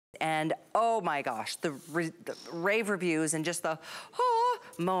and oh my gosh, the rave reviews and just the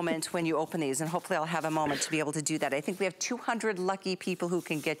moment when you open these, and hopefully I'll have a moment to be able to do that. I think we have 200 lucky people who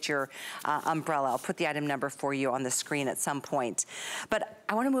can get your umbrella. I'll put the item number for you on the screen at some point. But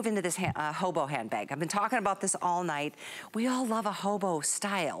I want to move into this Hobo handbag. I've been talking about this all night. We all love a Hobo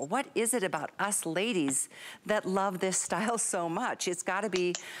style. What is it about us ladies that love this style so much? It's got to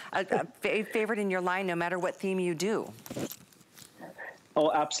be a favorite in your line no matter what theme you do.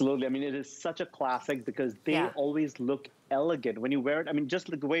 Oh, absolutely. I mean, it is such a classic because they always look elegant when you wear it. I mean, just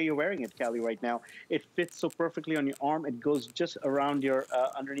like the way you're wearing it, Kelly, right now, it fits so perfectly on your arm. It goes just around your,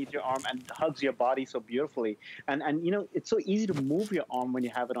 underneath your arm and hugs your body so beautifully. And you know, it's so easy to move your arm when you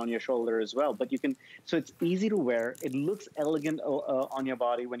have it on your shoulder as well. But you can, so it's easy to wear. It looks elegant on your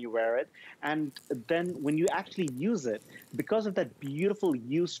body when you wear it. And then when you actually use it, because of that beautiful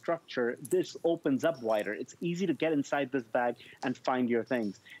U structure, this opens up wider. It's easy to get inside this bag and find your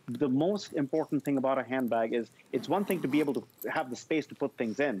things. The most important thing about a handbag is it's one thing to be able to have the space to put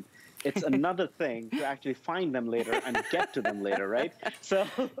things in. It's another thing to actually find them later and get to them later, right? So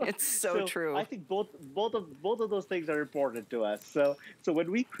it's so true. I think both of those things are important to us. So when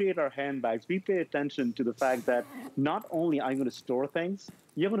we create our handbags, we pay attention to the fact that not only are you going to store things,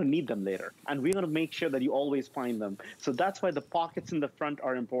 you're going to need them later, and we're going to make sure that you always find them. So that's why the pockets in the front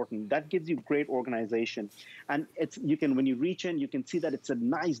are important. That gives you great organization, and when you reach in, you can see that it's a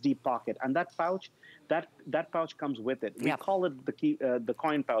nice deep pocket, and that pouch. That pouch comes with it. We call it the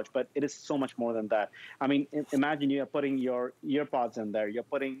coin pouch, but it is so much more than that. I mean, imagine you're putting your earpods in there. You're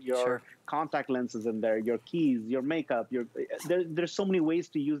putting your contact lenses in there, your keys, your makeup. There's so many ways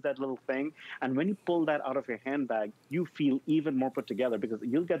to use that little thing. And when you pull that out of your handbag, you feel even more put together because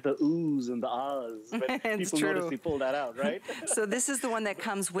you'll get the oohs and the ahs when people notice you pull that out, right? So this is the one that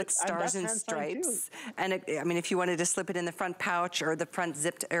comes with stars and stripes. And I mean, if you wanted to slip it in the front pouch or the front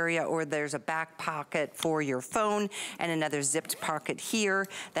zipped area, or there's a back pocket for your phone and another zipped pocket here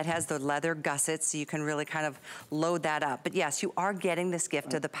that has the leather gussets, so you can really kind of load that up. But yes, you are getting this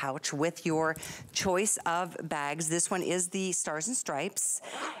gift of the pouch with your choice of bags. This one is the stars and stripes.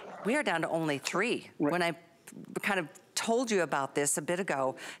 We are down to only 3. When I kind of told you about this a bit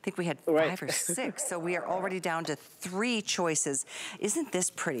ago, I think we had 5 or 6. So we are already down to 3 choices. Isn't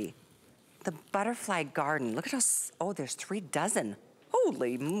this pretty? The butterfly garden. Look at us. Oh, there's 3 dozen.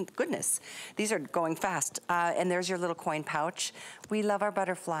 Holy goodness. These are going fast. And there's your little coin pouch. We love our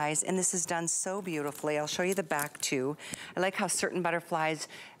butterflies, and this is done so beautifully. I'll show you the back too. I like how certain butterflies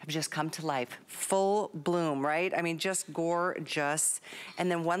have just come to life. Full bloom, right? I mean, just gorgeous. And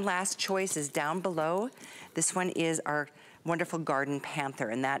then one last choice is down below. This one is our wonderful garden panther,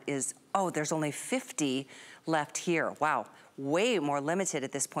 and that is, oh, there's only 50 left here. Wow. Way more limited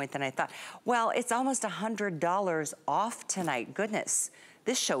at this point than I thought. Well, it's almost $100 off tonight. Goodness,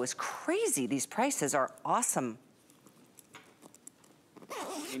 this show is crazy. These prices are awesome.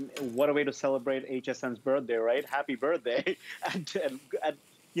 What a way to celebrate HSN's birthday, right? Happy birthday. and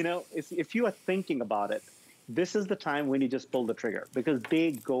you know, if you are thinking about it, this is the time when you just pull the trigger because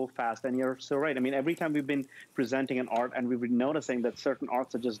they go fast. And you're so right. I mean, every time we've been presenting an art and we've been noticing that certain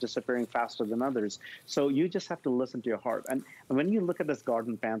arts are just disappearing faster than others. So you just have to listen to your heart. And when you look at this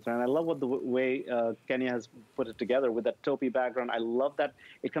garden panther, and I love what the way Kenya has put it together with that taupey background. I love that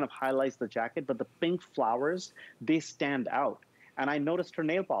it kind of highlights the jacket, but the pink flowers, they stand out. And I noticed her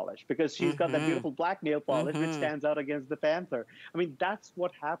nail polish because she's got that beautiful black nail polish which stands out against the panther. I mean, that's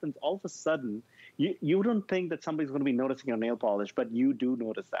what happens all of a sudden. You don't think that somebody's going to be noticing your nail polish, but you do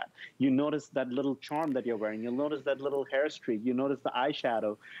notice that. You notice that little charm that you're wearing. You'll notice that little hair streak. You notice the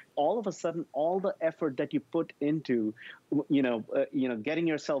eyeshadow. All of a sudden, all the effort that you put into, getting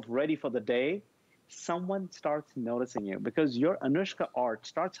yourself ready for the day, someone starts noticing you because your Anuschka art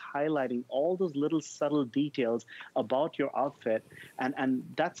starts highlighting all those little subtle details about your outfit, and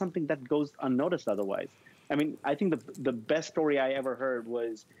that's something that goes unnoticed otherwise. I mean, I think the best story I ever heard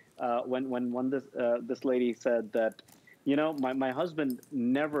was when this lady said that, you know, my husband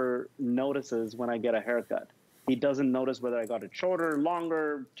never notices when I get a haircut. He doesn't notice whether I got it shorter,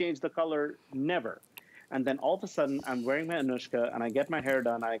 longer, change the color, never. And then all of a sudden, I'm wearing my Anuschka and I get my hair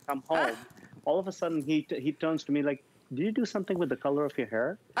done. I come home. All of a sudden, he turns to me like, did you do something with the color of your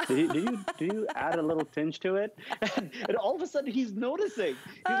hair? Did you add a little tinge to it? And all of a sudden, he's noticing.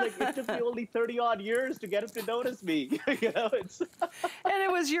 He's like, it took me only 30-odd years to get him to notice me. You know, it's and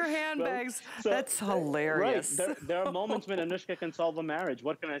it was your handbags. So that's hilarious. Right. There are moments when Anuschka can solve a marriage.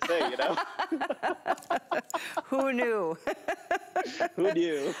 What can I say, you know? Who knew? Who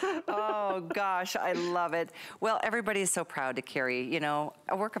knew? Oh gosh, I love it. Well, everybody is so proud to carry, you know,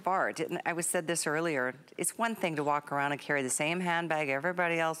 a work of art. And I was said this earlier. It's one thing to walk around and carry the same handbag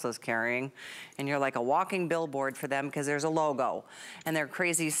everybody else is carrying, and you're like a walking billboard for them because there's a logo, and they're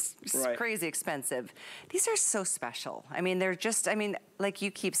crazy, crazy expensive. These are so special. I mean, they're just, I mean, like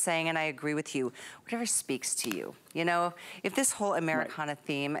you keep saying, and I agree with you, whatever speaks to you. You know, if this whole Americana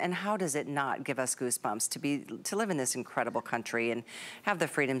theme, and how does it not give us goosebumps to live in this incredible country and have the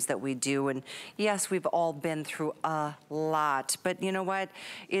freedoms that we do? And yes, we've all been through a lot, but you know what?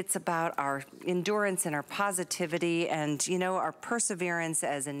 It's about our endurance and our positivity and, you know, our perseverance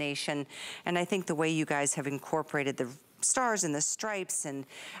as a nation. And I think the way you guys have incorporated the stars and the stripes, and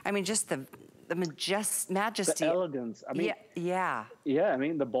I mean, just the majesty. The elegance. I mean, yeah. I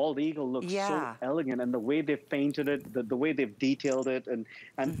mean, the bald eagle looks so elegant, and the way they've painted it, the way they've detailed it, and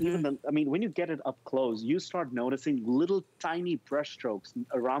even the, I mean, when you get it up close, you start noticing little tiny brush strokes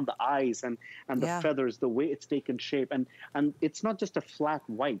around the eyes and the feathers, the way it's taken shape, and it's not just a flat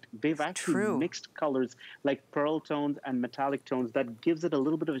white. They've actually mixed colors like pearl tones and metallic tones that gives it a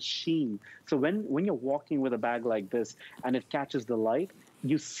little bit of a sheen. So when you're walking with a bag like this and it catches the light,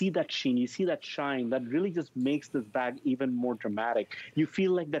 you see that sheen, you see that shine, that really just makes this bag even more dramatic. You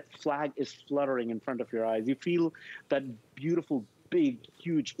feel like that flag is fluttering in front of your eyes. You feel that beautiful, big,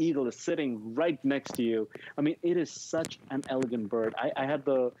 huge eagle is sitting right next to you. I mean, it is such an elegant bird. I had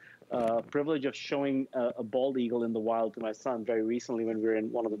the privilege of showing a bald eagle in the wild to my son very recently when we were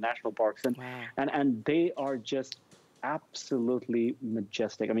in one of the national parks. And they are just absolutely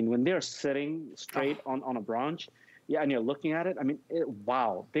majestic. I mean, when they're sitting straight on a branch, and you're looking at it, I mean,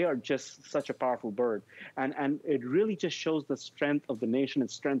 wow, they are just such a powerful bird. And it really just shows the strength of the nation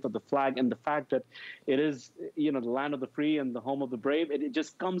and strength of the flag, and the fact that it is, you know, the land of the free and the home of the brave. It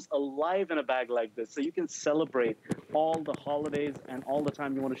just comes alive in a bag like this. So you can celebrate all the holidays, and all the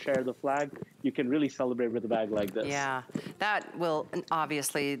time you want to share the flag, you can really celebrate with a bag like this. Yeah, that will,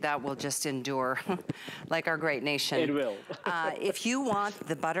 obviously, that will just endure like our great nation. It will. If you want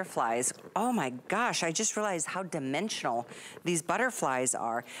the butterflies, oh my gosh, I just realized how dimensional these butterflies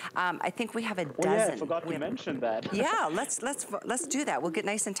are. I think we have a dozen. Yeah, I forgot to mention that. Yeah, let's do that. We'll get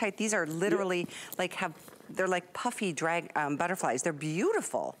nice and tight. These are literally like they're like puffy butterflies. They're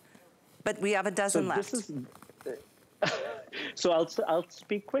beautiful, but we have a dozen left. So I'll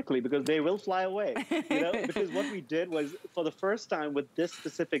speak quickly because they will fly away. You know, because what we did was, for the first time with this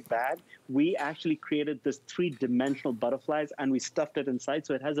specific bag, we actually created this 3-dimensional butterflies, and we stuffed it inside,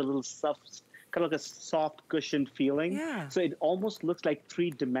 so it has a little soft, kind of like a soft cushioned feeling. Yeah. So it almost looks like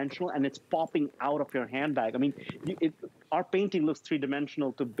 3-dimensional, and it's popping out of your handbag. I mean, our painting looks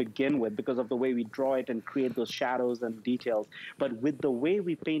 3-dimensional to begin with because of the way we draw it and create those shadows and details. But with the way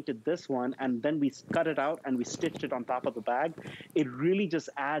we painted this one, and then we cut it out and we stitched it on top of the bag, it really just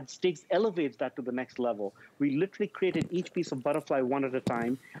elevates that to the next level. We literally created each piece of butterfly one at a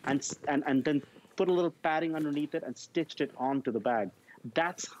time, and then put a little padding underneath it and stitched it onto the bag.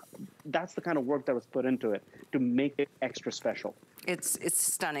 That's the kind of work that was put into it to make it extra special. It's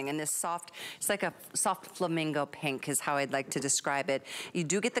stunning, and this soft, it's like a soft flamingo pink is how I'd like to describe it. You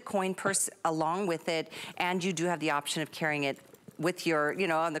do get the coin purse along with it, and you do have the option of carrying it with your, you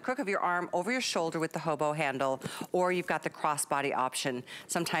know, on the crook of your arm, over your shoulder with the Hobo handle, or you've got the crossbody option.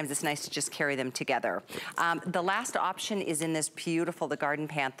 Sometimes it's nice to just carry them together. The last option is in this beautiful, the Garden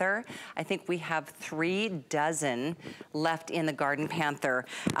Panther. I think we have 3 dozen left in the Garden Panther.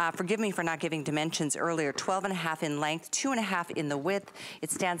 Forgive me for not giving dimensions earlier. 12.5 in length, 2.5 in the width.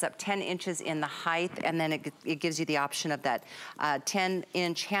 It stands up 10 inches in the height, and then it gives you the option of that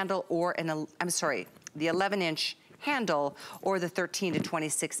 10-inch handle, or the 11-inch handle, or the 13 to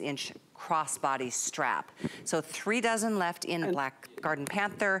 26-inch crossbody strap. So 3 dozen left in the black Garden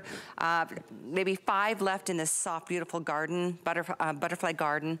Panther, maybe 5 left in this soft, beautiful garden, butterfly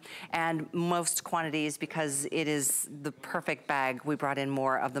garden, and most quantities, because it is the perfect bag, we brought in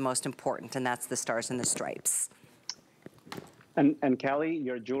more of the most important, and that's the stars and the stripes. And Callie,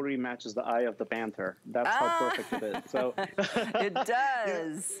 your jewelry matches the eye of the panther. That's how perfect it is. So it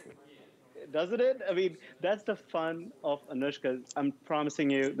does. Doesn't it? I mean, that's the fun of Anuschka. I'm promising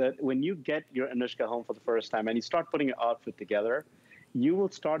you that when you get your Anuschka home for the first time and you start putting your outfit together, you will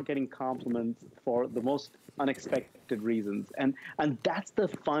start getting compliments for the most unexpected reasons. And that's the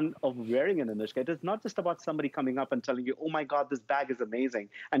fun of wearing an Anuschka. It is not just about somebody coming up and telling you, oh my God, this bag is amazing.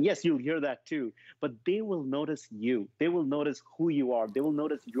 And yes, you'll hear that too, but they will notice you. They will notice who you are. They will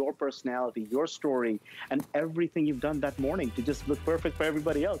notice your personality, your story, and everything you've done that morning to just look perfect for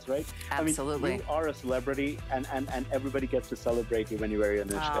everybody else, right? Absolutely. I mean, you are a celebrity, and everybody gets to celebrate you when you wear your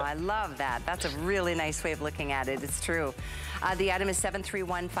Anuschka. Oh, I love that. That's a really nice way of looking at it. It's true. The item is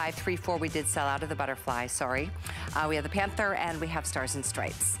 731534. We did sell out of the butterfly, sorry. We have the panther and we have stars and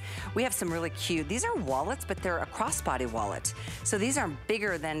stripes. We have some really cute, these are wallets, but they're a crossbody wallet. So these are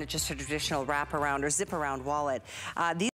bigger than just a traditional wrap around or zip around wallet. These